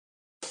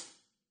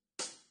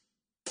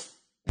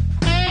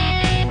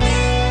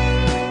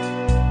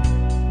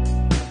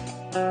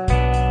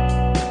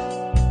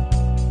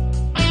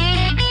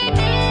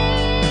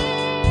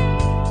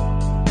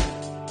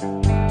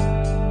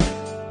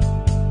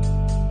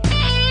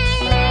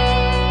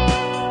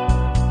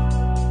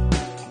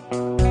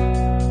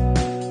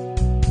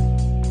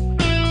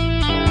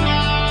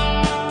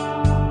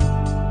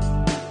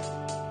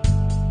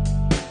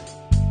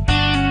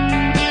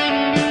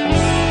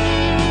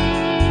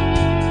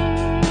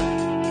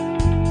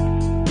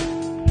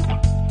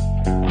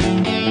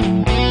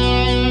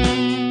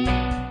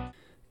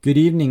Good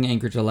evening,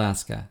 Anchorage,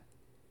 Alaska,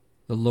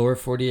 the lower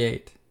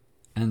 48,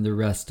 and the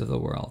rest of the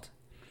world.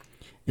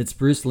 It's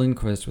Bruce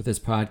Lindquist with his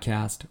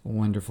podcast,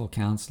 Wonderful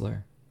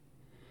Counselor.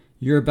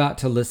 You're about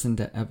to listen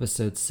to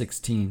episode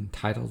 16,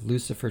 titled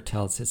Lucifer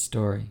Tells His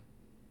Story.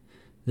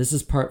 This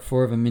is part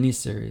 4 of a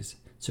mini-series,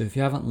 so if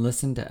you haven't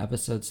listened to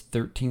episodes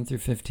 13 through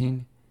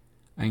 15,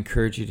 I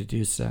encourage you to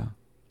do so.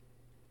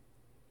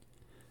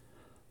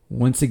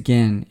 Once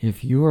again,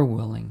 if you are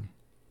willing,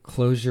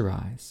 close your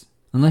eyes,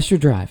 unless you're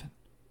driving,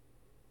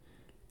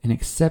 and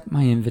accept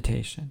my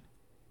invitation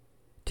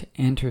to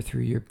enter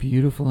through your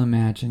beautiful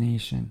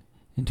imagination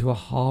into a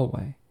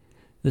hallway.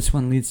 This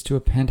one leads to a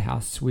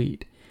penthouse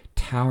suite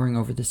towering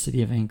over the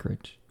city of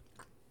Anchorage.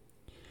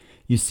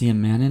 You see a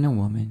man and a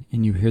woman,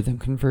 and you hear them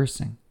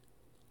conversing.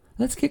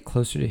 Let's get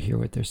closer to hear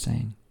what they're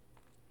saying.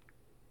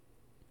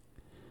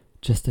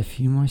 Just a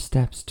few more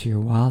steps to your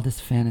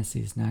wildest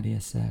fantasies,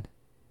 Nadia said.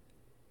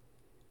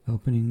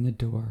 Opening the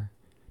door,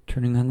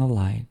 turning on the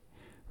light,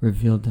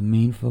 revealed the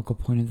main focal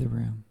point of the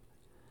room.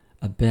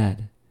 A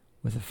bed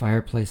with a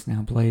fireplace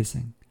now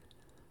blazing,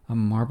 a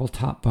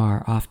marble-top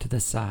bar off to the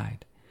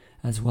side,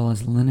 as well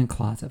as a linen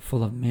closet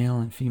full of male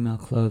and female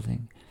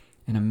clothing,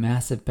 and a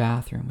massive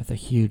bathroom with a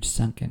huge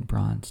sunken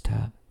bronze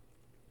tub.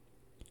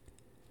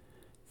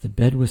 The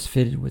bed was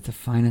fitted with the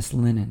finest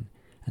linen,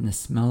 and the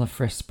smell of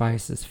fresh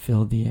spices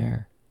filled the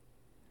air.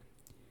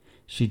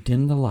 She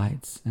dimmed the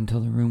lights until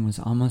the room was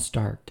almost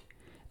dark,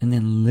 and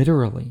then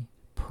literally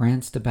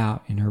pranced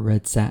about in her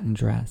red satin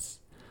dress,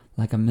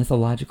 like a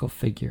mythological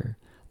figure,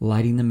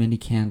 lighting the many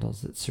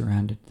candles that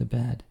surrounded the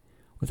bed,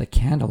 with a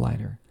candle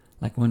lighter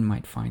like one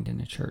might find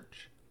in a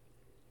church.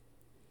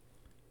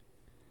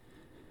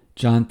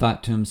 John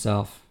thought to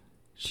himself,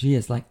 she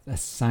is like a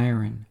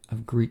siren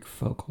of Greek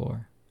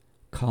folklore,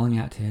 calling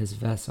out to his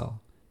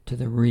vessel, to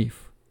the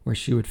reef, where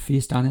she would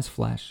feast on his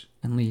flesh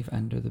and leave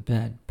under the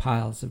bed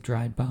piles of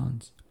dried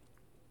bones.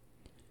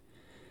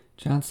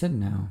 John said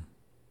no.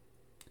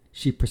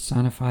 She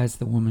personifies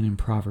the woman in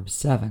Proverbs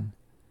 7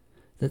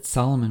 that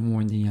Solomon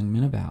warned the young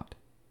men about.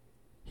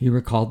 He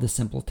recalled the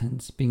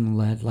simpletons being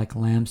led like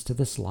lambs to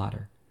the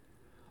slaughter,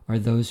 are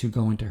those who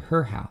go into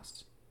her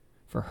house,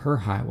 for her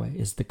highway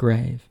is the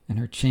grave, and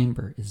her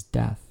chamber is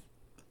death.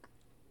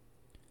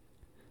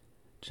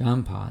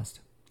 John paused,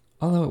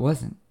 although it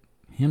wasn't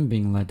him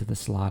being led to the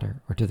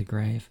slaughter or to the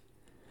grave,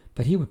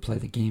 but he would play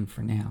the game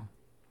for now.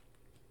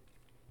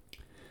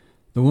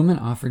 The woman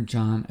offered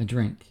John a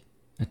drink,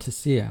 a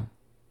tiseo,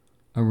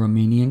 a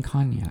Romanian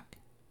cognac.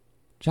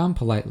 John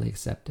politely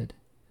accepted,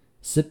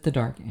 sipped the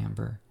dark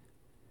amber,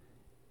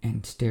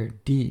 and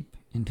stared deep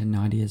into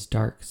Nadia's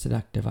dark,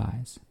 seductive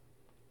eyes.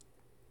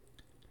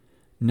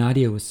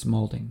 Nadia was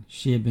smoldering.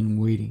 She had been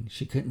waiting.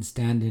 She couldn't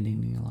stand it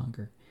any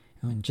longer.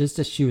 And just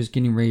as she was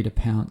getting ready to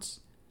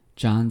pounce,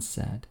 John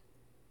said,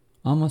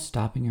 almost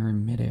stopping her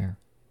in midair,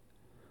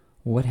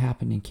 "What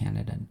happened in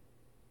Canada?"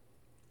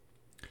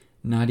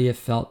 Nadia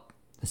felt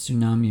the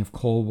tsunami of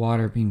cold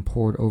water being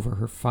poured over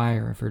her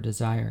fire of her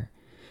desire,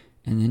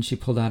 and then she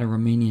pulled out a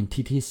Romanian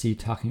TTC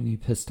talking to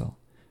pistol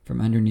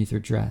from underneath her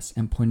dress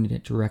and pointed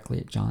it directly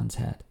at John's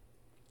head.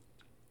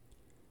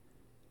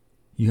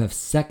 You have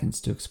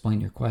seconds to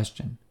explain your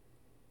question.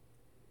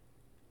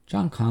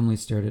 John calmly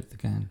stared at the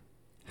gun.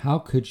 How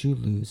could you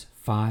lose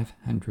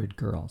 500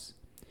 girls?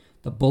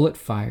 The bullet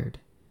fired.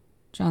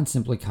 John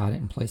simply caught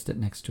it and placed it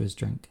next to his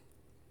drink.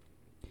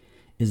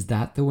 Is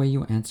that the way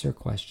you answer a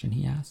question?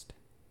 He asked.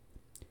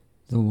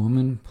 The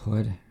woman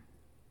put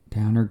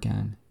down her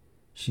gun.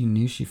 She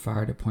knew she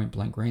fired at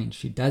point-blank range.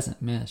 She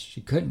doesn't miss.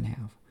 She couldn't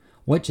have.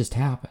 What just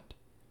happened?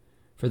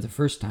 For the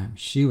first time,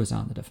 she was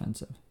on the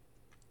defensive.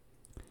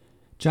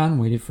 John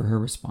waited for her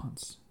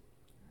response.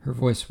 Her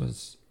voice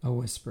was a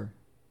whisper.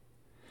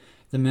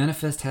 The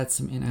manifest had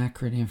some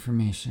inaccurate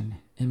information.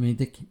 It made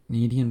the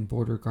Canadian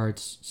border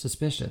guards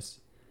suspicious.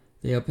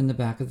 They opened the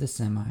back of the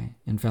semi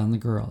and found the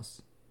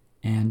girls.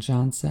 And,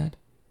 John said,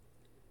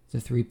 the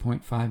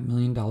 $3.5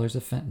 million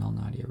of fentanyl,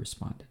 Nadia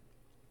responded.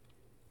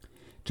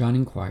 John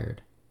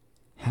inquired,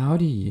 how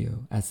do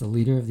you, as the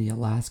leader of the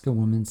Alaska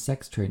women's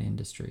sex trade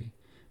industry,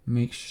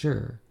 make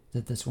sure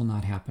that this will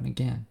not happen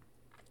again?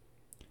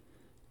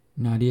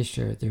 Nadia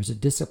shared, there's a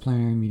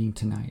disciplinary meeting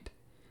tonight,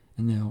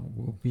 and there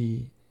will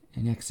be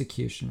an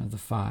execution of the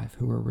 5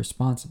 who are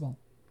responsible.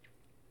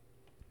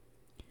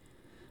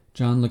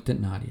 John looked at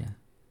Nadia.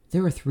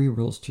 There are 3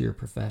 rules to your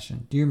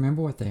profession. Do you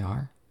remember what they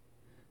are?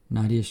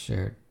 Nadia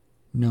shared,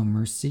 no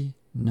mercy,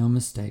 no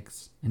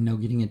mistakes, and no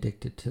getting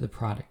addicted to the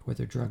product,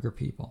 whether drug or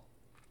people.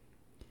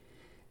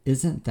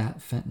 Isn't that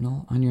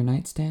fentanyl on your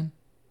nightstand?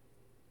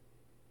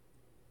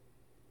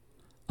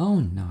 Oh,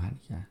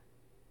 Nadia,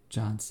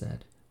 John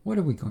said. What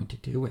are we going to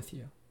do with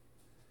you?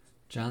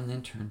 John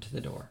then turned to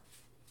the door.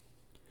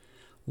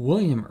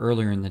 William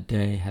earlier in the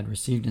day had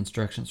received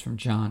instructions from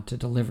John to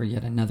deliver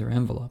yet another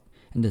envelope,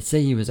 and to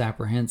say he was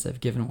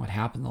apprehensive given what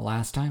happened the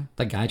last time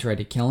the guy tried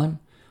to kill him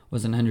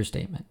was an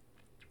understatement.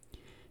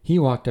 He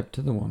walked up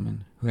to the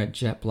woman, who had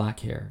jet black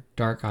hair,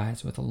 dark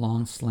eyes with a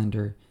long,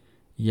 slender,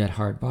 yet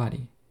hard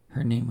body.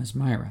 Her name was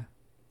Myra.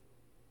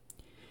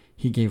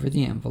 He gave her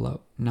the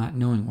envelope, not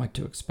knowing what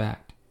to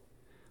expect.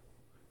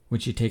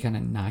 Would she take out a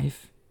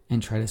knife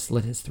and try to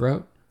slit his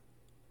throat?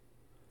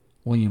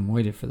 William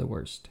waited for the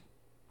worst.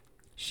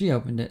 She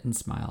opened it and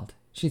smiled.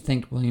 She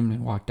thanked William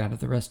and walked out of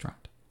the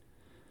restaurant.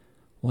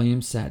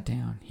 William sat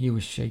down. He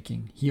was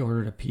shaking. He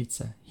ordered a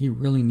pizza. He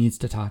really needs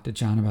to talk to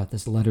John about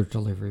this letter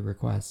delivery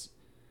request.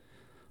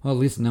 Well, at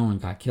least no one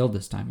got killed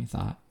this time, he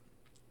thought.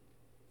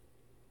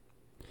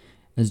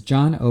 As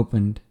John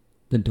opened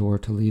the door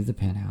to leave the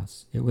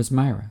penthouse, it was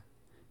Myra.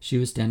 She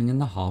was standing in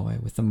the hallway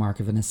with the mark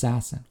of an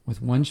assassin.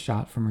 With one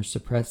shot from her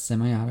suppressed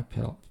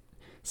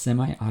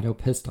semi-auto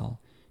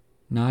pistol,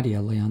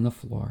 Nadia lay on the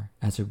floor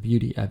as her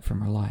beauty ebbed from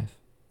her life.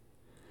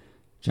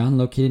 John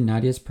located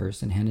Nadia's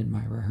purse and handed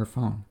Myra her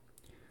phone.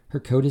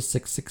 Her code is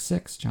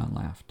 666, John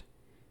laughed.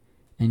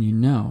 And you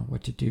know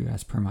what to do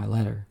as per my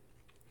letter.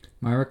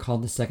 Myra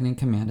called the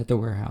second-in-command at the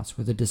warehouse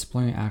where the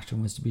disciplinary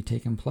action was to be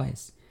taken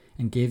place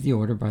and gave the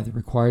order by the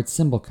required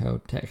symbol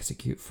code to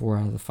execute 4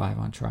 out of the 5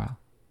 on trial.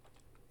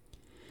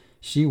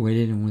 She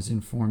waited and was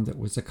informed that it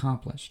was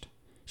accomplished.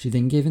 She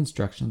then gave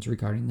instructions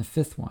regarding the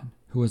 5th one,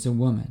 who was a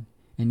woman,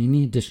 and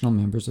any additional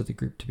members of the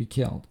group to be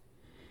killed.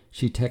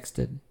 She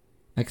texted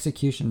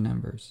execution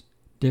numbers,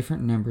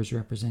 different numbers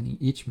representing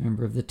each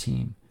member of the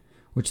team,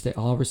 which they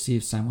all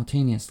received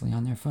simultaneously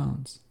on their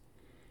phones,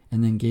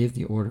 and then gave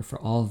the order for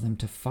all of them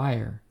to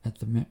fire at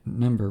the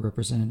number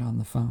represented on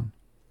the phone.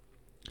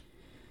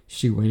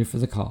 She waited for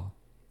the call.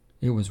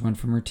 It was one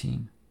from her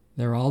team.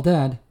 They're all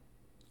dead.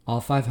 All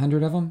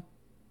 500 of them?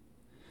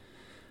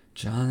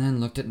 John then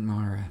looked at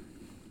Myra.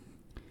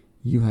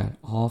 You had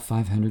all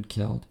 500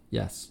 killed?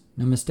 Yes.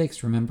 No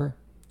mistakes, remember?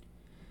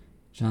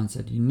 John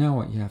said, you know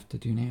what you have to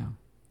do now.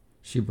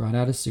 She brought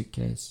out a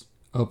suitcase,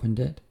 opened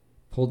it,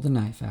 pulled the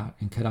knife out,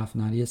 and cut off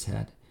Nadia's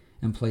head,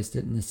 and placed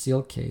it in the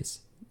sealed case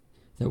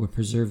that would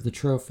preserve the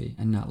trophy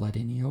and not let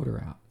any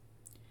odor out.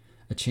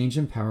 A change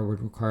in power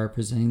would require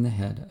presenting the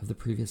head of the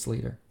previous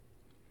leader.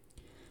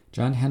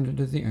 John handed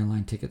her the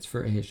airline tickets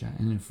for Asia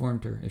and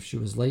informed her if she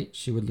was late,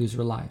 she would lose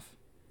her life.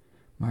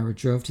 Myra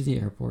drove to the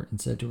airport and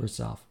said to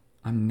herself,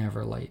 I'm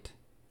never late.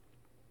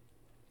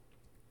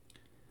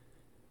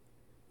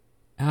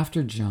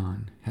 After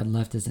John had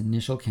left his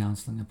initial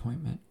counseling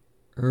appointment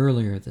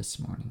earlier this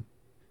morning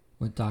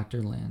with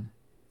Dr. Lynn,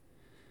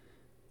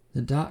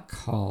 the doc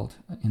called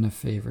in a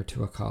favor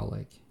to a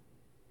colleague.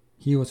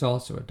 He was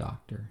also a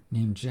doctor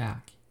named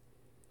Jack,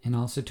 and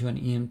also to an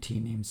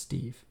EMT named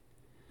Steve.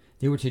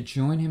 They were to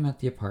join him at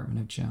the apartment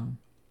of Joan.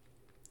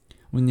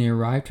 When they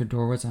arrived, her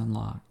door was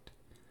unlocked.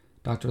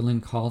 Dr.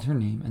 Lynn called her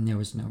name, and there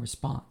was no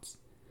response.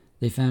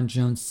 They found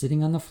Joan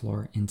sitting on the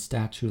floor in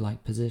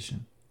statue-like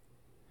position.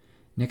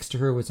 Next to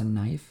her was a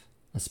knife,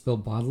 a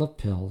spilled bottle of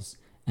pills,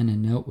 and a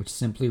note which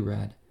simply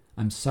read,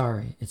 I'm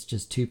sorry, it's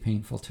just too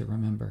painful to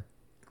remember.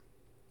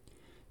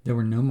 There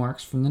were no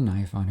marks from the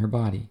knife on her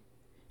body.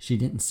 She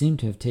didn't seem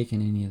to have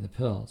taken any of the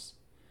pills,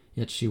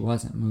 yet she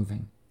wasn't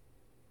moving.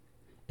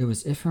 It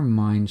was as if her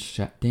mind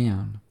shut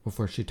down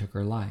before she took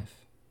her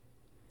life.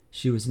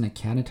 She was in a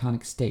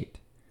catatonic state.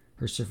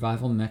 Her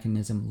survival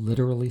mechanism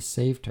literally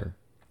saved her.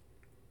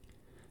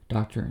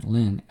 Dr.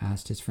 Lynn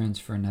asked his friends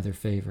for another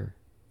favor,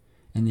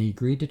 and they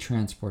agreed to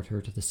transport her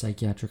to the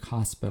psychiatric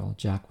hospital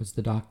Jack was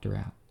the doctor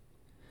at.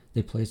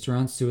 They placed her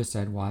on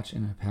suicide watch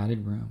in a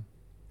padded room,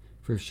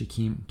 for if she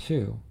came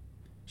to,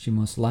 she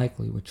most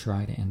likely would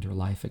try to end her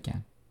life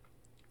again.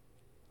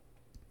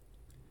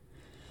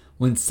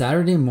 When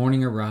Saturday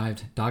morning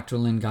arrived, Dr.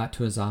 Lynn got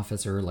to his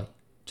office early.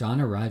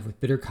 John arrived with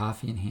bitter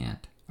coffee in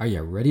hand. Are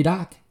you ready,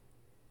 Doc?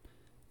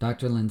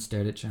 Dr. Lynn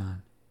stared at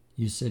John.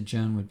 You said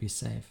Joan would be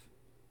safe.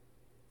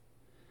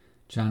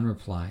 John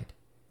replied,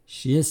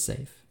 She is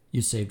safe.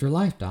 You saved her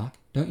life, Doc.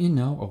 Don't you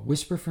know a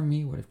whisper from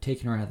me would have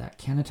taken her out of that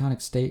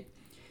catatonic state?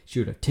 She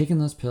would have taken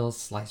those pills,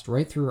 sliced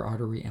right through her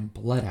artery, and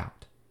bled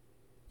out.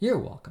 You're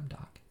welcome,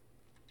 Doc.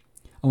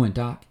 Oh, and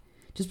Doc,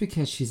 just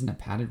because she's in a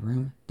padded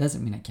room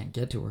doesn't mean I can't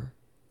get to her.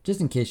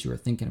 Just in case you were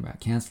thinking about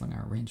canceling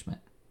our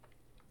arrangement.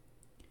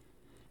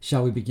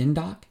 Shall we begin,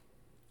 Doc?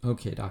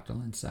 Okay, Dr.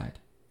 Lynn sighed.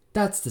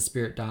 That's the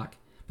spirit, Doc.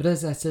 But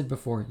as I said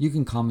before, you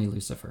can call me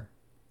Lucifer.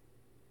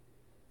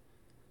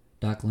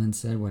 Doc Lynn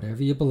said,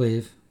 whatever you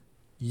believe.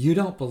 You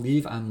don't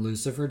believe I'm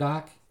Lucifer,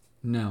 Doc?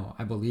 No,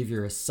 I believe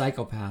you're a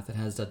psychopath that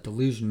has a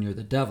delusion you're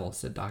the devil,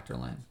 said Dr.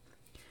 Lynn.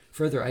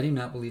 Further, I do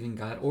not believe in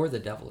God or the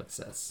devil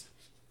exists.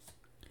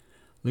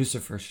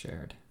 Lucifer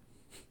shared.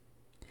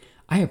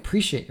 I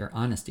appreciate your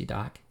honesty,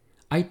 Doc.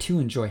 I too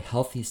enjoy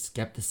healthy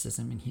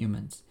skepticism in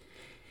humans.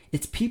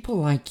 It's people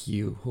like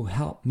you who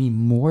help me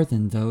more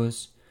than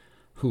those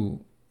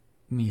who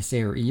may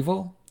say are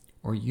evil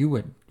or you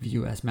would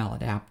view as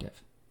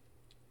maladaptive.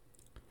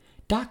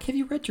 Doc, have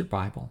you read your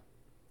Bible?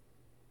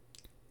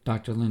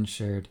 Dr. Lynn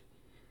shared.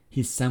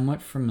 He's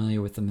somewhat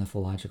familiar with the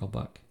mythological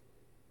book.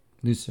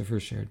 Lucifer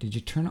shared. Did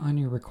you turn on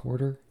your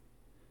recorder?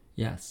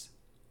 Yes.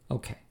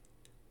 Okay.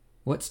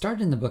 What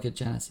started in the book of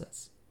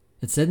Genesis?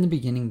 It said in the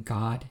beginning,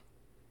 God,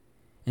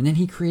 and then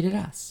he created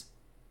us.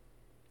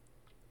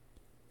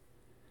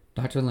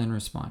 Dr. Lynn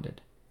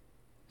responded,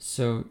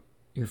 So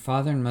your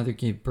father and mother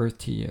gave birth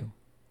to you.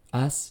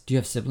 Us? Do you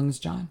have siblings,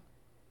 John?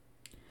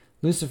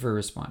 Lucifer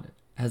responded,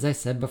 as I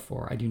said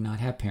before, I do not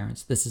have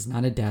parents. This is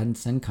not a dad and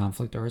son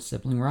conflict or a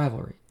sibling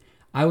rivalry.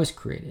 I was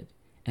created.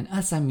 And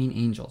us, I mean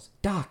angels.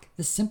 Doc,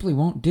 this simply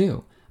won't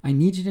do. I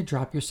need you to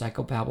drop your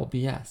psychobabble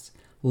BS.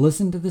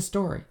 Listen to the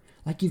story,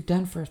 like you've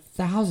done for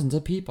thousands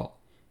of people.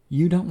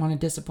 You don't want to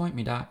disappoint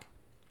me, Doc.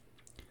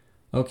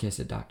 Okay,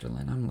 said Dr.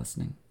 Lynn, I'm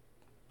listening.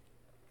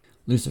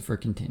 Lucifer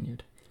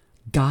continued,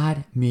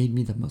 God made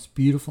me the most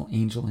beautiful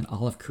angel in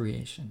all of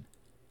creation,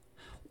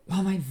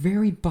 while my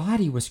very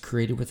body was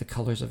created with the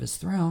colors of his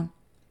throne.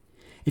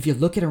 If you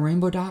look at a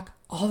rainbow, Doc,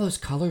 all those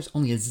colors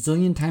only a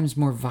zillion times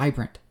more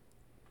vibrant.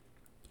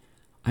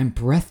 I'm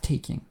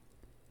breathtaking.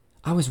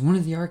 I was one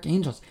of the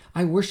archangels.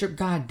 I worshiped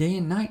God day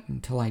and night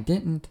until I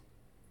didn't.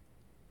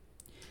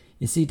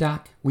 You see,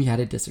 Doc, we had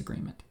a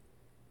disagreement.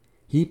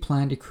 He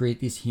planned to create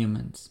these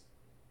humans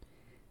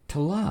to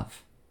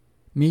love,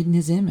 made in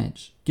his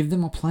image, give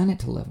them a planet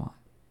to live on.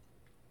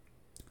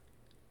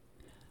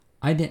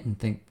 I didn't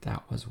think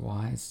that was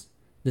wise.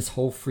 This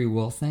whole free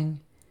will thing,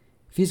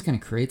 if he's going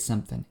to create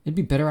something, it'd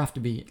be better off to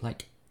be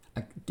like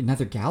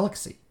another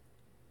galaxy.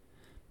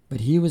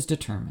 But he was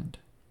determined.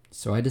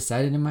 So I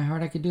decided in my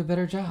heart I could do a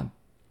better job.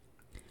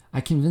 I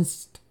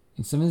convinced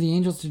some of the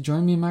angels to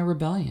join me in my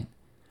rebellion.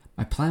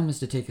 My plan was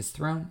to take his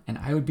throne, and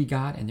I would be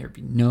God, and there'd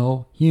be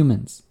no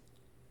humans.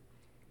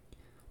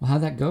 Well,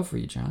 how'd that go for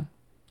you, John?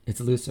 It's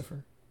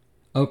Lucifer.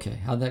 Okay,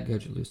 how'd that go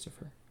to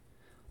Lucifer?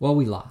 Well,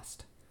 we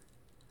lost.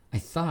 I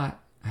thought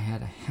I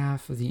had a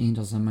half of the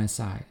angels on my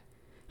side.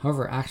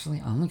 However,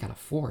 actually, I only got a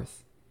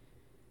fourth.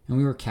 And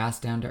we were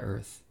cast down to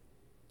earth.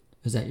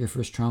 Was that your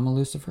first trauma,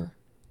 Lucifer?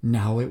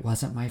 No, it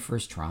wasn't my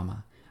first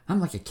trauma.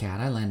 I'm like a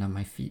cat. I land on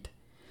my feet.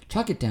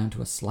 Chalk it down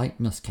to a slight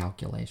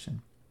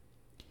miscalculation.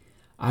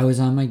 I was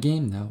on my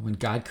game, though. When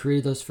God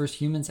created those first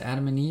humans,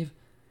 Adam and Eve,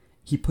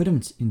 he put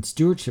them in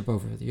stewardship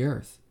over the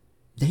earth.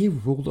 They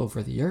ruled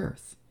over the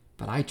earth,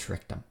 but I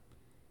tricked them.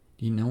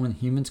 Do you know when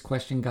humans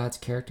question God's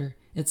character,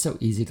 it's so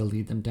easy to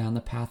lead them down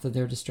the path of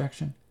their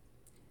destruction?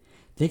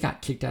 They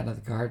got kicked out of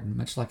the garden,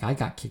 much like I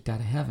got kicked out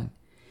of heaven.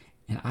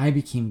 And I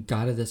became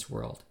God of this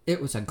world.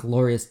 It was a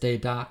glorious day,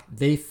 Doc.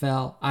 They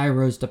fell, I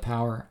rose to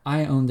power,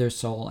 I owned their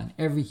soul and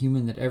every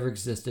human that ever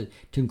existed,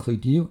 to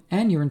include you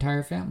and your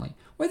entire family,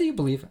 whether you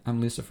believe I'm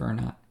Lucifer or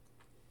not.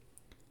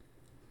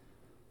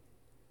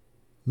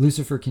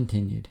 Lucifer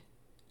continued,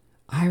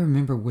 I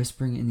remember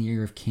whispering in the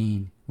ear of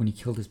Cain when he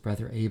killed his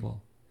brother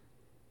Abel.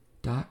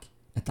 Doc,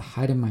 at the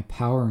height of my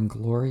power and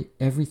glory,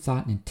 every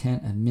thought and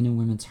intent of men and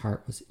women's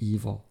heart was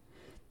evil.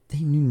 They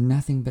knew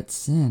nothing but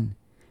sin,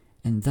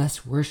 and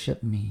thus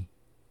worshiped me.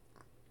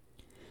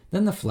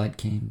 Then the flood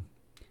came.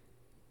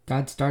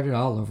 God started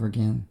all over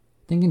again,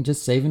 thinking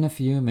just saving a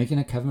few, making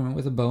a covenant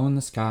with a bow in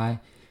the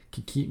sky,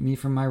 could keep me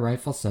from my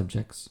rightful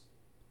subjects.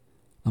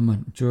 A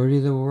majority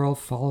of the world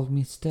followed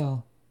me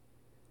still.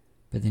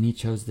 But then he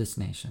chose this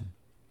nation.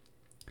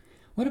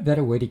 What a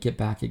better way to get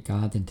back at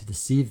God than to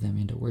deceive them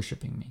into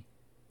worshiping me.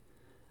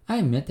 I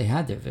admit they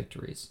had their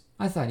victories.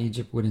 I thought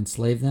Egypt would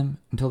enslave them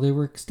until they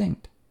were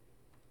extinct.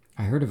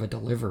 I heard of a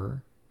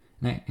deliverer,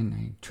 and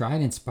I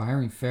tried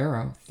inspiring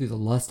Pharaoh through the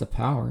lust of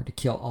power to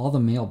kill all the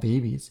male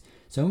babies.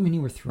 So many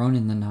were thrown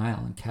in the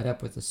Nile and cut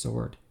up with a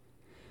sword.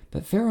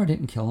 But Pharaoh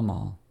didn't kill them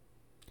all,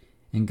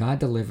 and God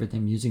delivered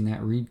them using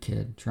that reed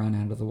kid drawn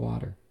out of the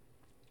water.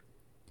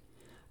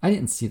 I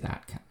didn't see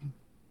that coming.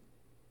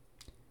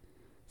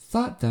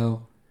 Thought,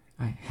 though,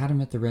 I had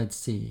him at the Red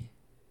Sea.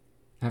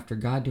 After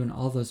God doing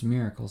all those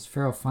miracles,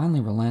 Pharaoh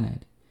finally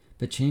relented,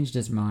 but changed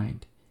his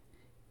mind,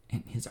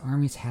 and his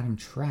armies had him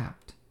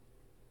trapped.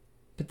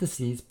 But the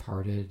seas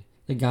parted,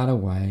 they got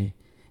away,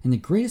 and the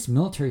greatest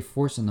military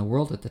force in the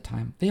world at the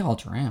time, they all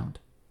drowned.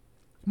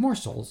 More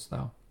souls,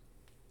 though.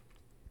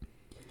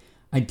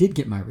 I did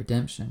get my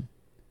redemption.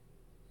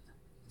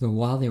 Though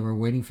while they were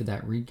waiting for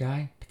that reed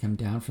guy to come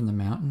down from the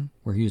mountain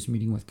where he was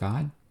meeting with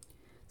God,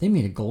 they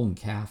made a golden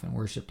calf and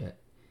worshipped it,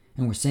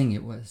 and were saying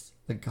it was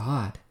the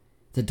God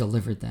that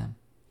delivered them.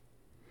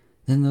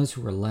 Then those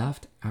who were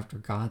left after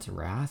God's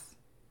wrath,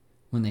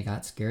 when they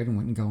got scared and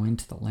wouldn't go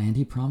into the land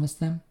he promised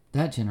them,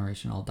 that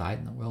generation all died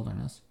in the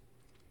wilderness.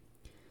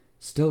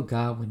 Still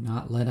God would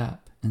not let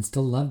up and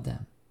still loved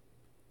them.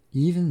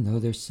 Even though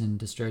their sin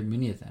destroyed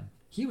many of them,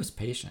 he was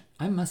patient,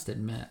 I must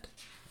admit.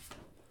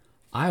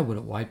 I would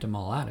have wiped them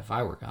all out if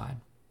I were God.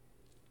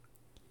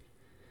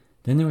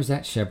 Then there was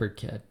that shepherd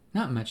kid.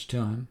 Not much to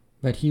him,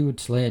 but he would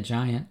slay a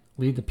giant,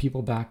 lead the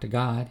people back to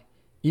God.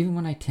 Even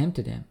when I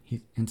tempted him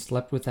and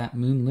slept with that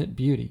moonlit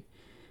beauty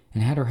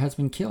and had her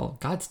husband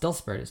killed, God still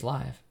spared his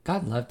life.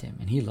 God loved him,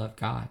 and he loved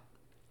God.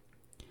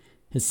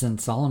 His son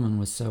Solomon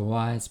was so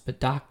wise,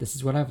 but Doc, this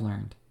is what I've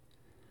learned.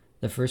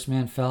 The first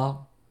man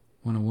fell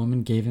when a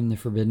woman gave him the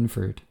forbidden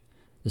fruit.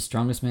 The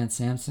strongest man,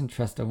 Samson,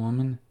 trusted a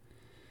woman,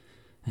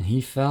 and he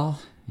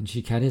fell, and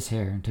she cut his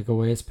hair and took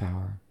away his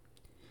power.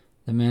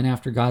 The man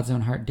after God's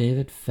own heart,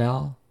 David,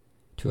 fell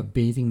to a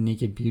bathing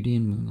naked beauty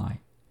in moonlight.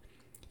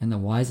 And the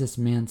wisest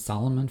man,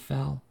 Solomon,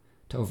 fell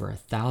to over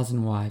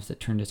 1,000 wives that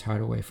turned his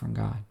heart away from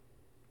God.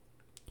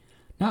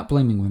 Not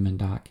blaming women,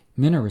 Doc.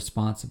 Men are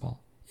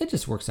responsible. It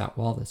just works out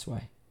well this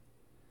way.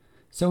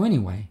 So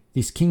anyway,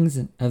 these kings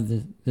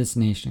of this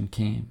nation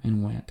came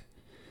and went.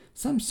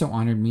 Some so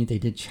honored me they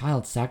did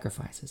child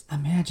sacrifices.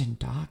 Imagine,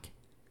 Doc.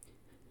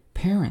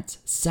 Parents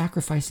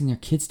sacrificing their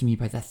kids to me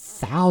by the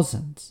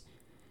thousands.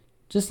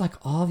 Just like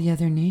all the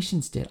other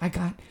nations did. I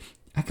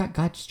got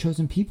God's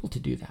chosen people to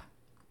do that.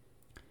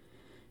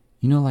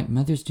 You know, like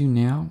mothers do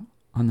now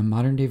on the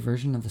modern day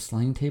version of the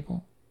slaying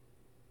table?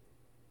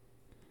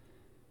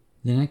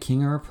 Then a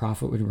king or a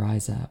prophet would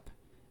rise up,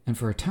 and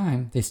for a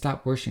time they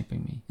stopped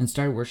worshiping me and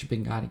started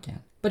worshiping God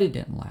again. But it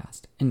didn't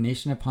last, and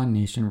nation upon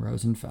nation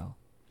rose and fell.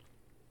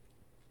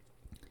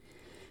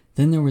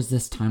 Then there was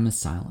this time of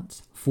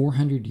silence,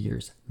 400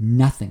 years,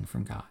 nothing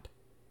from God.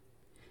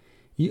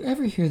 You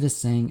ever hear this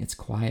saying, it's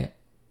quiet?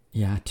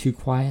 Yeah, too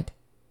quiet?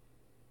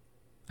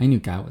 I knew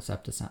God was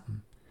up to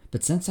something,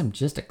 but since I'm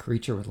just a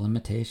creature with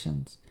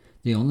limitations,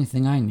 the only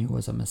thing I knew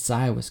was a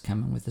Messiah was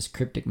coming with this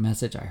cryptic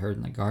message I heard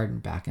in the garden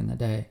back in the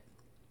day.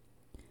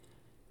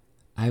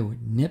 I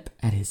would nip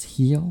at his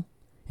heel,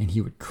 and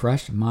he would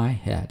crush my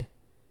head.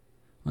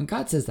 When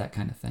God says that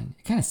kind of thing,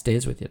 it kind of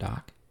stays with you,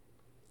 Doc.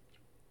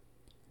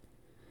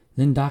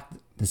 Then, Doc,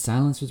 the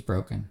silence was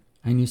broken.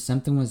 I knew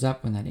something was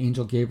up when that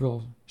angel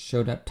Gabriel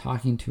showed up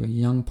talking to a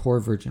young, poor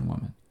virgin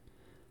woman.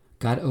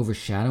 God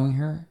overshadowing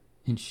her,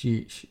 and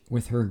she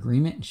with her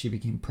agreement, and she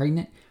became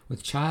pregnant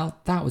with child.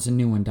 That was a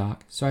new one,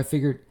 Doc. So I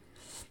figured,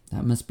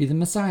 that must be the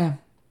Messiah.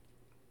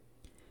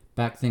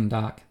 Back then,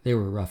 Doc, they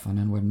were rough on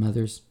unwed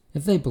mothers.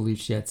 If they believed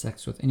she had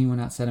sex with anyone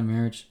outside of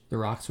marriage, the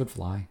rocks would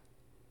fly.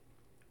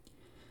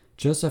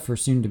 Joseph, her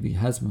soon-to-be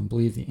husband,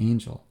 believed the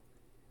angel.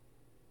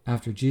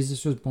 After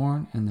Jesus was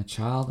born, and the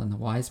child and the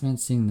wise men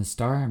seeing the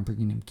star and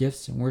bringing him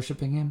gifts and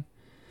worshiping him,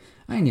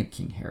 I knew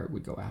King Herod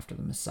would go after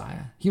the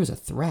Messiah. He was a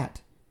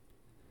threat.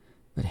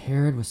 But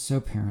Herod was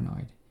so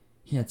paranoid.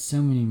 He had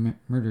so many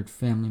murdered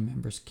family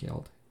members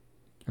killed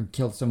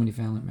so many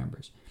family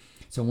members.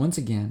 So once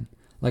again,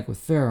 like with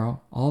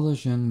Pharaoh, all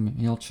those young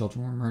male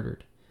children were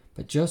murdered.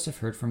 But Joseph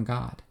heard from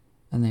God,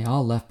 and they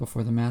all left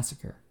before the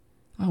massacre.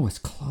 I was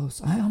close.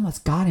 I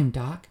almost got him,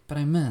 Doc, but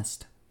I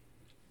missed.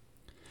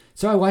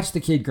 So I watched the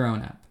kid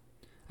growing up.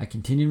 I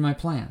continued my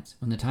plans.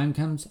 When the time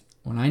comes,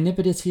 when I nip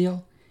at his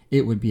heel,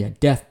 it would be a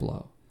death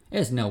blow.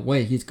 There's no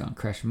way he's going to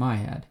crush my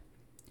head.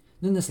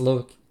 Then this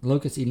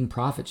locust-eating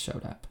prophet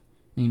showed up,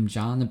 named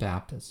John the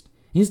Baptist.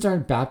 He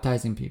started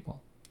baptizing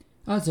people.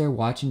 I was there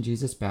watching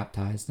Jesus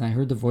baptized, and I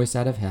heard the voice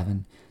out of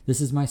heaven,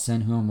 "This is my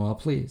son whom I'm well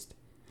pleased."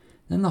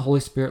 Then the Holy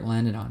Spirit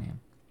landed on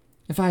him.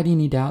 If I had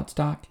any doubts,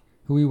 Doc,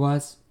 who he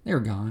was, they were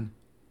gone.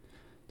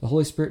 The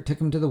Holy Spirit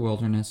took him to the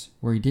wilderness,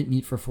 where he didn't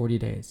eat for 40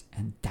 days,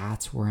 and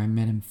that's where I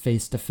met him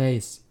face to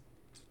face.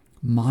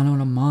 Mano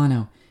to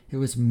mano. It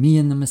was me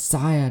and the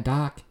Messiah,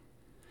 Doc.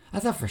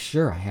 I thought for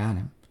sure I had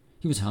him.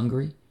 He was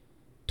hungry.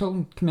 Told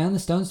him, command the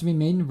stones to be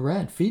made into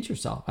bread. Feed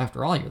yourself.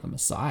 After all, you're the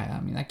Messiah. I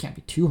mean, that can't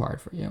be too hard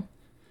for you.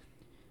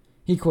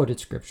 He quoted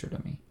scripture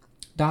to me.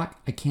 Doc,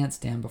 I can't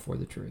stand before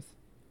the truth.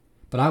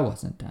 But I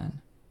wasn't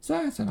done. So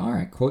I said, all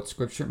right, quote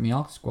scripture at me.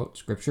 I'll quote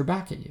scripture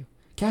back at you.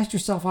 Cast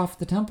yourself off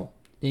the temple.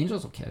 The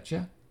angels will catch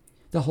you.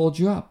 They'll hold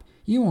you up.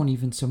 You won't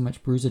even so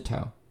much bruise a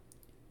toe.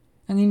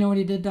 And you know what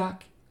he did,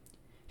 Doc?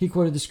 He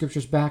quoted the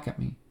scriptures back at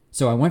me.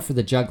 So I went for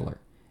the juggler.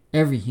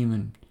 Every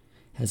human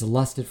has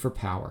lusted for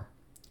power.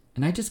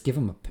 And I just give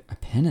him a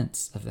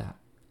penance of that.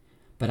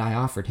 But I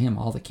offered him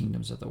all the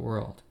kingdoms of the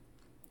world.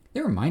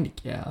 They were mine to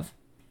give,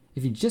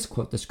 if he'd just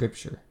quote the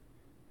scripture.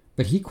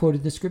 But he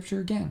quoted the scripture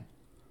again.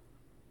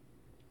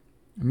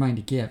 Mine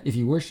to give, if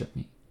you worship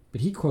me.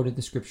 But he quoted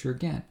the scripture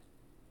again.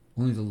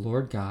 Only the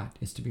Lord God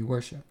is to be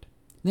worshipped.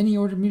 Then he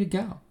ordered me to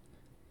go.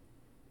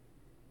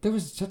 There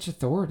was such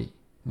authority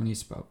when he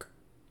spoke.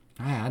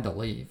 I had to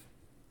leave.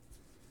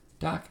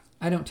 Doc,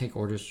 I don't take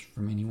orders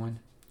from anyone.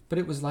 But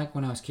it was like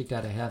when I was kicked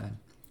out of heaven.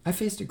 I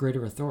faced a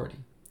greater authority.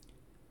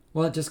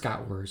 Well, it just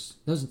got worse.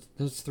 Those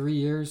 3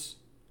 years,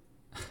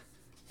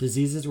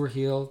 diseases were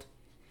healed.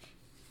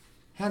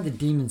 Had the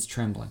demons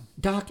trembling.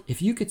 Doc, if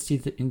you could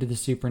see into the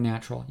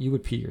supernatural, you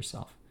would pee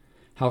yourself.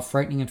 How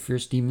frightening and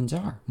fierce demons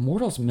are.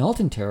 Mortals melt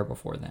in terror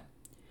before them.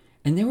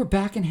 And they were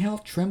back in hell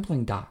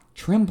trembling, Doc.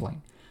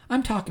 Trembling.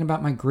 I'm talking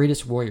about my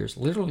greatest warriors,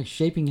 literally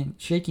shaking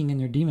in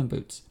their demon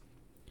boots.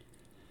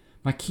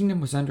 My kingdom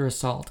was under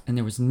assault, and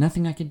there was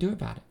nothing I could do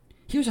about it.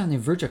 He was on the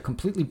verge of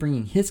completely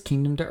bringing his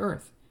kingdom to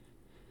earth.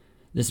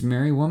 This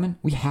Mary woman,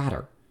 we had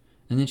her.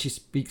 And then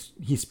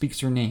he speaks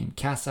her name,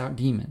 casts out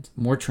demons,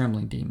 more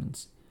trembling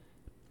demons.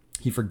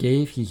 He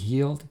forgave, he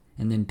healed,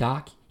 and then,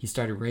 Doc, he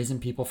started raising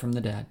people from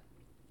the dead.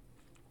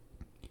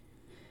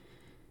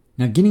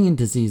 Now, getting in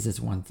disease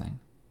is one thing.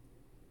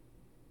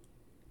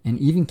 And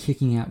even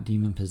kicking out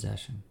demon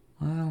possession.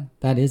 Well,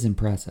 that is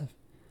impressive.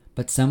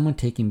 But someone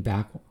taking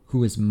back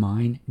who is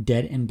mine,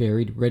 dead and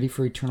buried, ready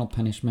for eternal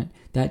punishment,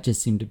 that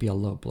just seemed to be a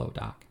low blow,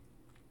 Doc.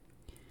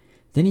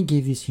 Then he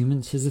gave these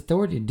humans his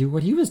authority to do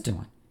what he was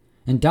doing.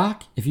 And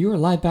Doc, if you were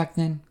alive back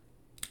then,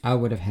 I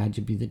would have had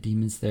you be the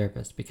demon's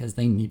therapist because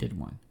they needed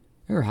one.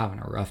 They were having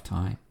a rough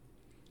time.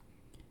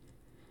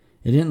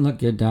 It didn't look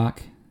good,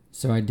 Doc.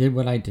 So I did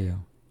what I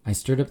do. I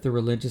stirred up the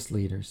religious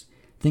leaders,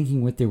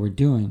 thinking what they were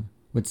doing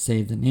would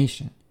save the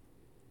nation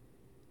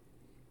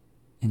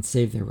and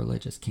save their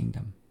religious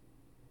kingdom.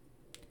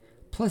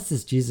 Plus,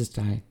 this Jesus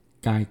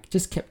guy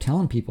just kept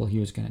telling people he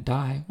was going to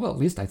die. Well, at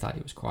least I thought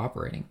he was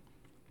cooperating.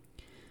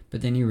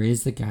 But then he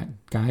raised the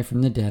guy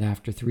from the dead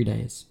after 3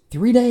 days.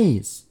 3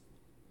 days!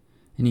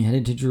 And he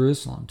headed to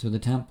Jerusalem, to the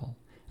temple.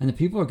 And the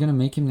people are going to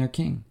make him their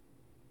king.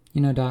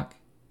 You know, Doc,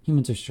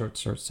 humans are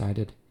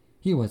short-sighted.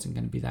 He wasn't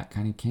going to be that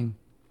kind of king.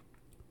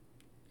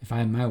 If I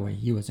had my way,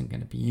 he wasn't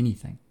going to be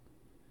anything.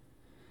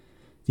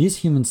 These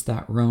humans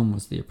thought Rome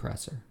was the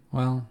oppressor.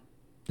 Well,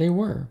 they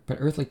were, but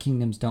earthly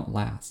kingdoms don't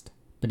last.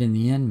 But in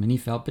the end, many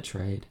felt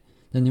betrayed.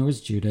 Then there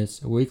was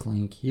Judas, a weak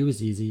link. He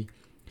was easy.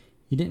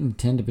 He didn't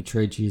intend to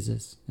betray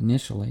Jesus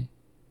initially.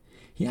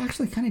 He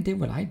actually kind of did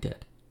what I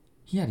did.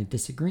 He had a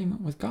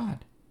disagreement with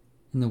God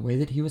in the way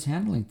that he was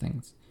handling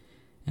things.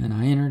 And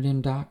I entered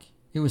in, Doc.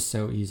 It was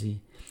so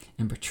easy.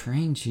 And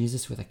betraying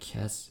Jesus with a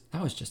kiss,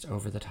 that was just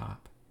over the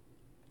top.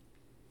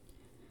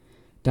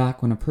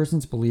 Doc, when a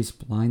person's beliefs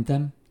blind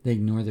them, they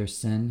ignore their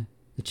sin.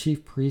 The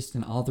chief priest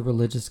and all the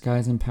religious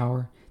guys in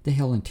power, they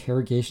held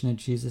interrogation of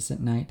Jesus at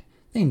night.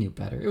 They knew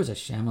better. It was a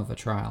sham of a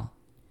trial.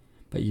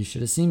 But you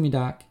should have seen me,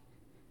 Doc.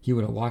 He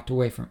would have walked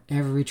away from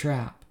every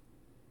trap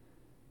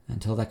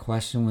until that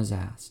question was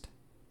asked,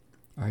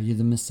 "Are you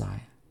the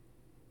Messiah?"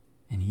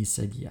 And he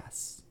said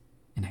yes.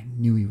 And I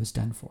knew he was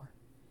done for.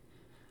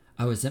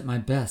 I was at my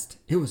best.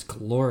 It was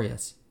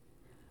glorious.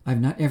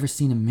 I've not ever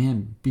seen a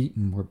man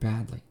beaten more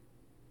badly.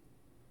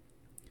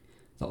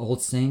 The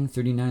old saying,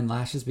 39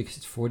 lashes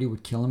because 40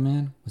 would kill a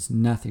man, was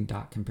nothing,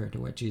 Doc, compared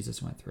to what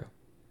Jesus went through.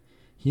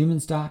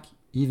 Humans, Doc,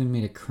 even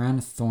made a crown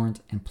of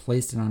thorns and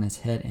placed it on his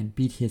head and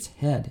beat his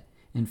head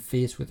and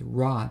face with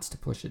rods to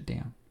push it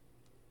down.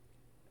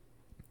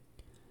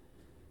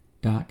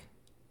 Doc,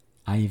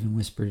 I even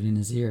whispered in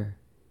his ear,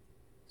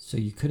 "So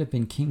you could have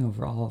been king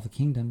over all the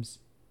kingdoms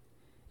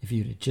if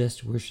you'd have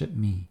just worshipped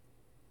me.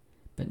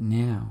 But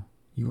now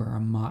you are a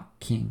mock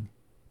king.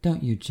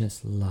 Don't you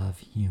just love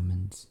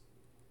humans?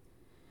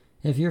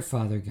 If your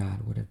Father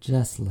God would have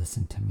just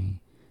listened to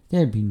me,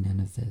 there'd be none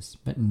of this.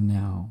 But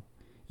no,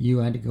 you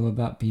had to go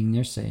about being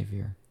their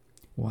savior."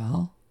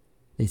 Well,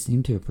 they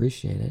seemed to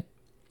appreciate it.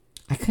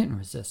 I couldn't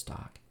resist,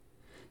 Doc.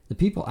 The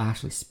people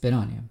actually spit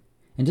on him.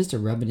 And just to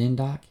rub it in,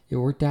 Doc, it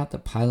worked out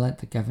that Pilate,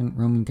 the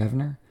Roman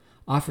governor,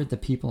 offered the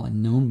people a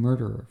known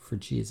murderer for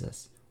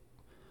Jesus.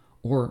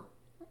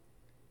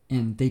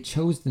 And they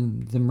chose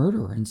the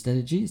murderer instead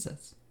of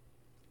Jesus.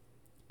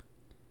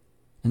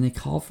 And they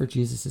called for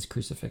Jesus'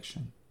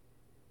 crucifixion.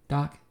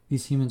 Doc,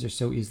 these humans are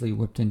so easily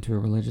whipped into a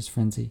religious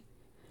frenzy.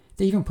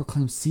 They even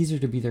proclaimed Caesar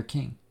to be their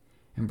king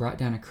and brought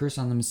down a curse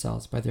on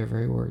themselves by their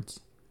very words.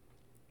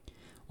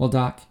 Well,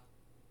 Doc,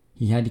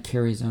 he had to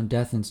carry his own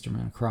death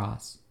instrument, a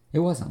cross. It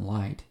wasn't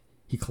light.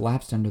 He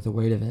collapsed under the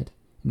weight of it,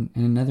 and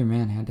another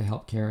man had to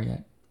help carry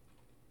it.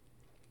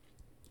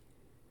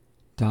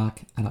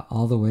 Doc, out of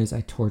all the ways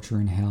I torture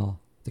in hell,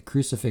 the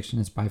crucifixion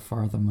is by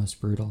far the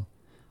most brutal.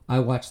 I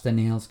watched the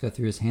nails go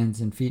through his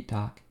hands and feet,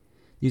 Doc.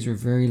 These were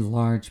very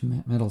large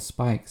metal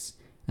spikes,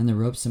 and the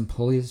ropes and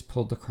pulleys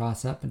pulled the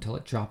cross up until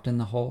it dropped in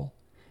the hole,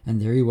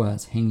 and there he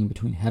was, hanging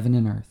between heaven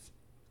and earth.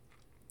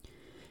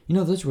 You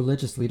know, those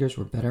religious leaders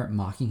were better at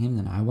mocking him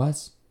than I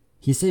was.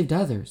 He saved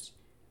others.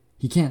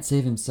 He can't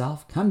save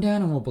himself. Come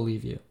down and we'll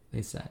believe you,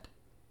 they said.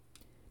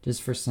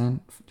 Just for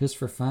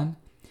fun,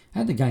 I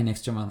had the guy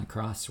next to him on the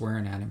cross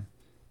swearing at him.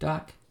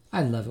 Doc,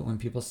 I love it when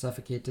people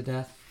suffocate to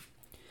death.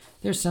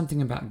 There's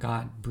something about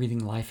God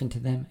breathing life into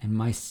them and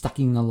my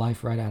sucking the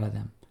life right out of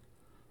them.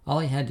 All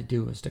he had to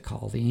do was to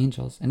call the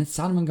angels, and it's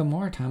Sodom and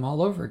Gomorrah time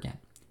all over again.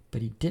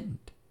 But he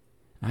didn't.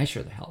 And I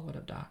sure the hell would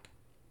have, Doc.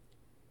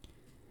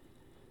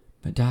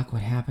 But Doc,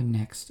 what happened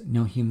next,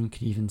 no human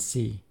could even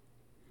see.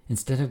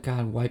 Instead of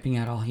God wiping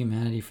out all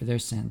humanity for their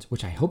sins,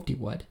 which I hoped he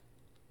would,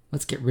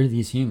 let's get rid of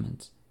these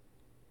humans.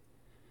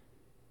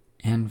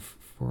 And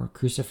for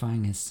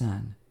crucifying his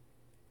son,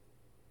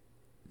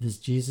 this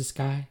Jesus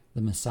guy,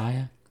 the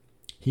Messiah,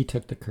 he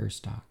took the curse,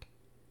 Doc.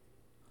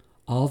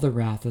 All the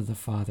wrath of the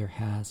Father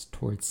has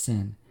towards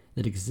sin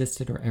that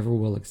existed or ever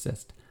will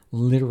exist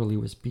literally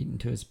was beaten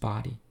to his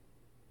body.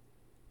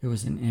 It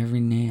was in every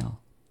nail.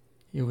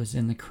 It was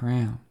in the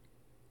crown.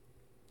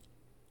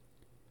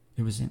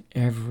 It was in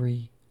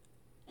every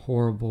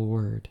horrible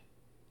word.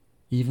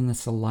 Even the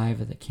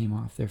saliva that came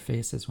off their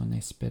faces when they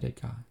spit at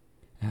God,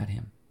 at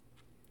him.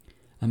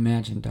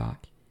 Imagine,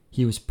 Doc,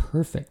 he was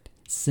perfect,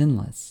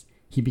 sinless.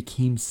 He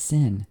became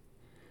sin.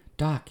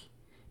 Doc,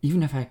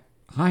 even if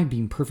I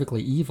being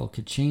perfectly evil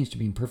could change to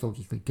being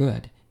perfectly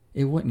good,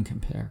 it wouldn't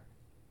compare.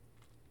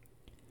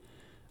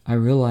 I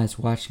realized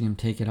watching him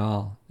take it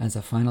all as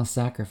a final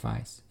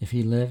sacrifice. If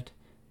he lived,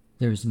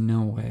 there was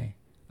no way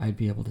I'd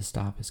be able to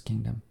stop his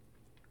kingdom.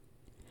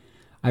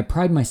 I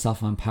pride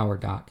myself on power,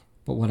 Doc,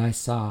 but what I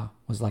saw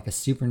was like a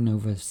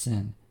supernova of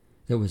sin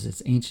that was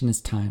as ancient as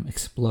time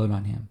explode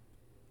on him.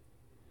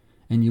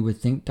 And you would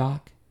think,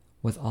 Doc,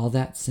 with all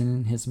that sin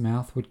in his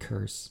mouth would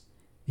curse,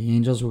 The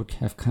angels would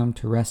have come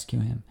to rescue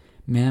him.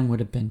 Man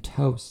would have been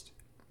toast.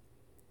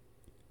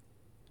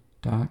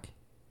 Doc,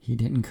 he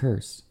didn't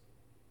curse.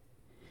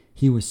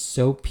 He was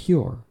so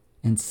pure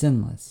and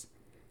sinless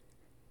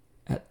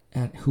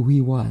at who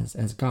he was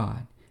as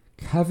God,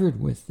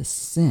 covered with the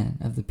sin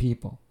of the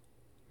people.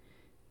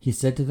 He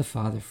said to the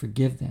Father,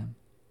 "Forgive them,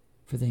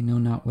 for they know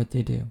not what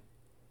they do."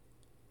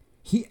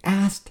 He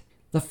asked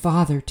the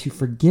Father to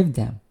forgive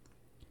them.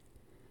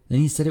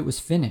 Then he said it was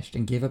finished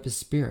and gave up his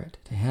spirit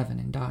to heaven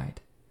and died.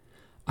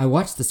 I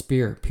watched the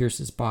spear pierce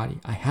his body.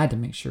 I had to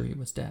make sure he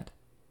was dead.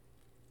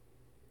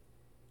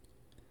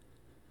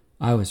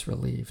 I was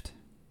relieved.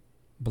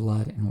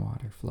 Blood and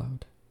water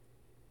flowed.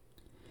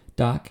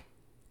 Doc,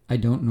 I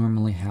don't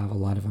normally have a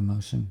lot of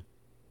emotion,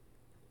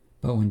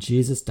 but when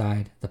Jesus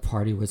died, the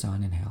party was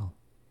on in hell.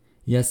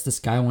 Yes, the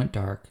sky went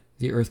dark,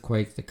 the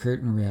earthquake, the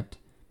curtain ripped,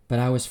 but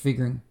I was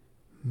figuring,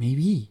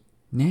 maybe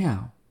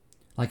now,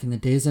 like in the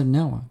days of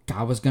Noah,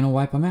 God was going to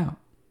wipe them out.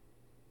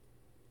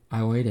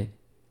 I waited.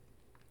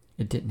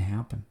 It didn't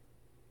happen.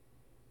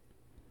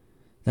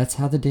 That's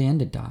how the day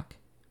ended, Doc.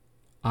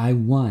 I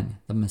won.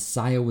 The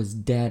Messiah was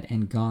dead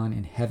and gone,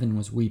 and heaven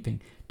was weeping.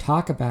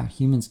 Talk about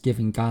humans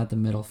giving God the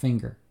middle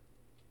finger.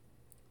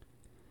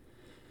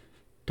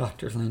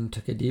 Dr. Lynn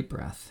took a deep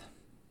breath.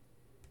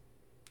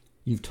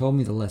 You've told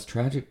me the less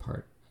tragic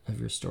part of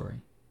your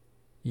story.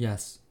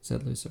 Yes,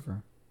 said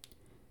Lucifer.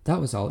 That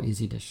was all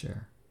easy to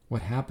share.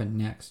 What happened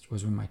next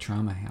was when my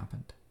trauma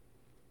happened.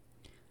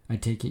 I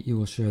take it you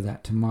will share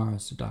that tomorrow,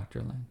 said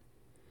Dr. Lynn.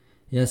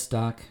 Yes,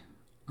 Doc,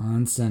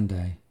 on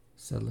Sunday,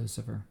 said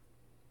Lucifer.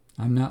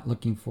 I'm not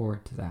looking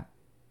forward to that.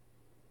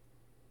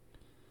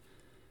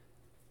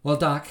 Well,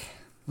 Doc,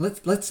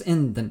 let's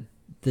end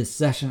this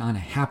session on a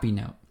happy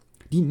note.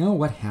 Do you know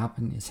what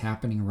is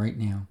happening right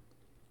now?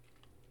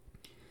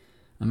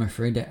 I'm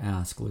afraid to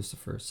ask,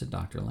 Lucifer, said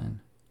Dr. Lynn.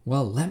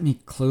 Well, let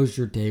me close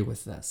your day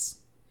with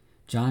this.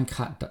 John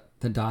caught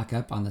the doc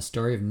up on the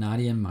story of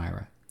Nadia and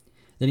Myra.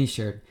 Then he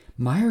shared,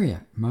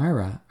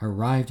 Myra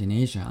arrived in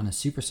Asia on a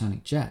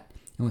supersonic jet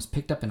and was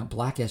picked up in a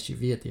black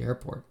SUV at the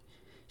airport.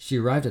 She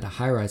arrived at a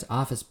high-rise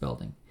office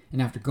building,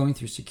 and after going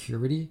through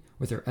security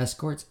with her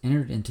escorts,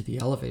 entered into the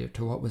elevator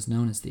to what was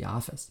known as the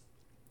office.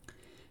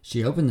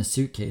 She opened the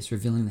suitcase,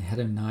 revealing the head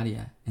of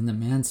Nadia, and the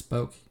man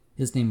spoke.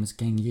 His name was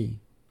Gang Yi.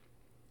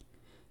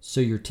 So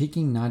you're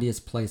taking Nadia's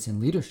place in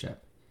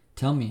leadership.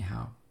 Tell me,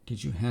 how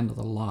did you handle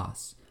the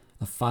loss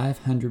of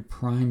 500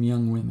 prime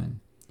young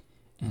women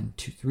and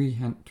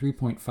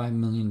 $3.5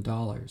 million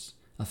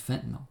of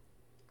fentanyl?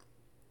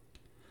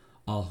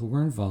 All who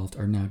were involved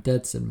are now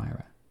dead, said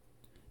Myra.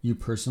 You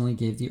personally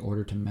gave the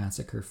order to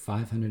massacre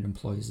 500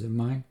 employees of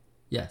mine?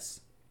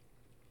 Yes.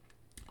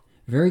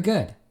 Very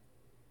good.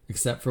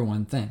 Except for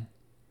one thing.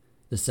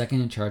 The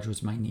second in charge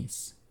was my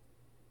niece.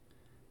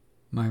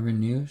 Myra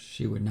knew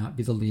she would not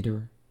be the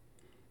leader,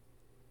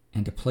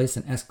 and to place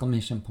an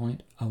exclamation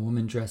point, a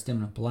woman dressed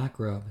in a black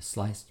robe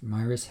sliced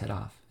Myra's head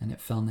off, and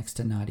it fell next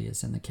to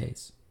Nadia's in the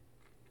case.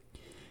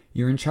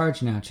 You're in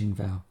charge now,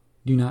 Qingvao.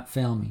 Do not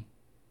fail me.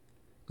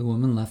 The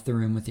woman left the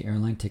room with the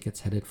airline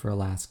tickets headed for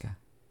Alaska.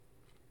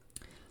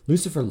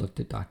 Lucifer looked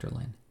at Dr.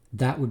 Lynn.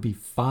 That would be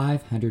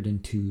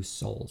 502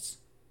 souls.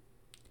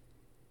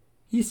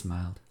 He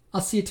smiled.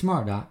 I'll see you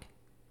tomorrow, Doc.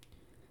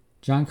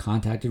 John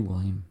contacted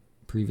William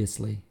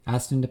previously,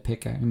 asked him to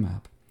pick him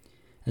up.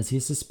 As he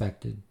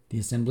suspected, the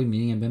assembly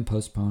meeting had been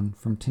postponed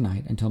from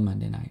tonight until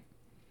Monday night.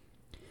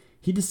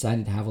 He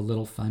decided to have a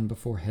little fun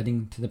before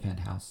heading to the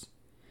penthouse.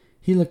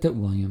 He looked at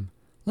William.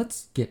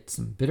 Let's get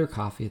some bitter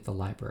coffee at the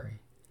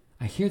library.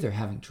 I hear they're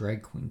having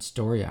drag queen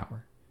story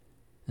hour.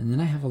 And then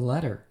I have a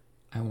letter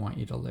I want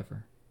you to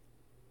deliver.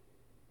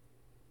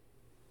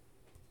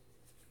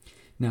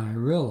 Now I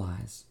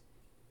realize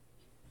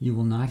you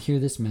will not hear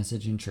this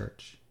message in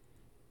church.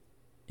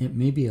 It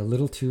may be a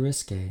little too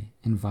risque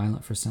and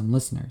violent for some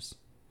listeners,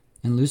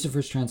 and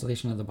Lucifer's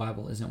translation of the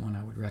Bible isn't one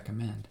I would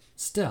recommend.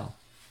 Still,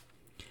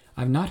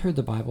 I've not heard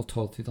the Bible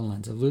told through the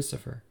lens of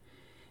Lucifer,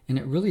 and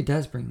it really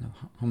does bring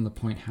home the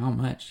point how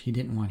much he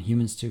didn't want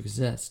humans to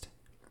exist,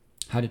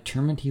 how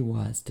determined he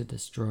was to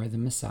destroy the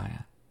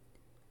Messiah,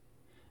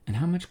 and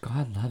how much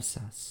God loves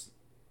us.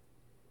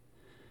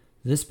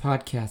 This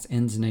podcast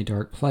ends in a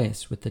dark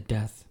place with the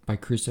death by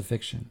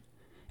crucifixion,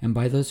 and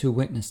by those who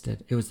witnessed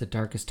it, it was the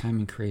darkest time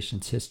in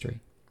creation's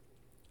history.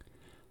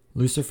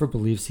 Lucifer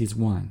believes he's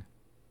won.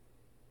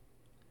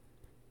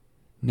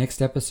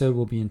 Next episode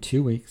will be in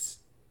 2 weeks,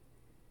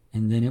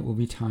 and then it will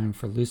be time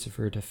for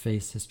Lucifer to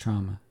face his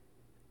trauma.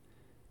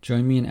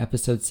 Join me in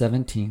episode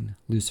 17,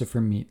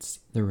 Lucifer Meets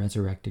the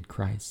Resurrected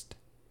Christ.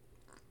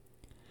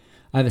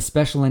 I have a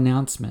special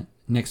announcement.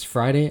 Next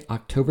Friday,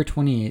 October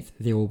 28th,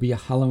 there will be a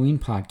Halloween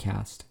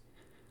podcast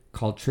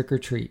called Trick or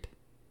Treat.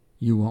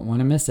 You won't want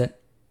to miss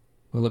it.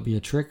 Will it be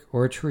a trick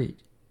or a treat?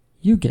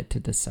 You get to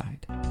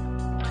decide.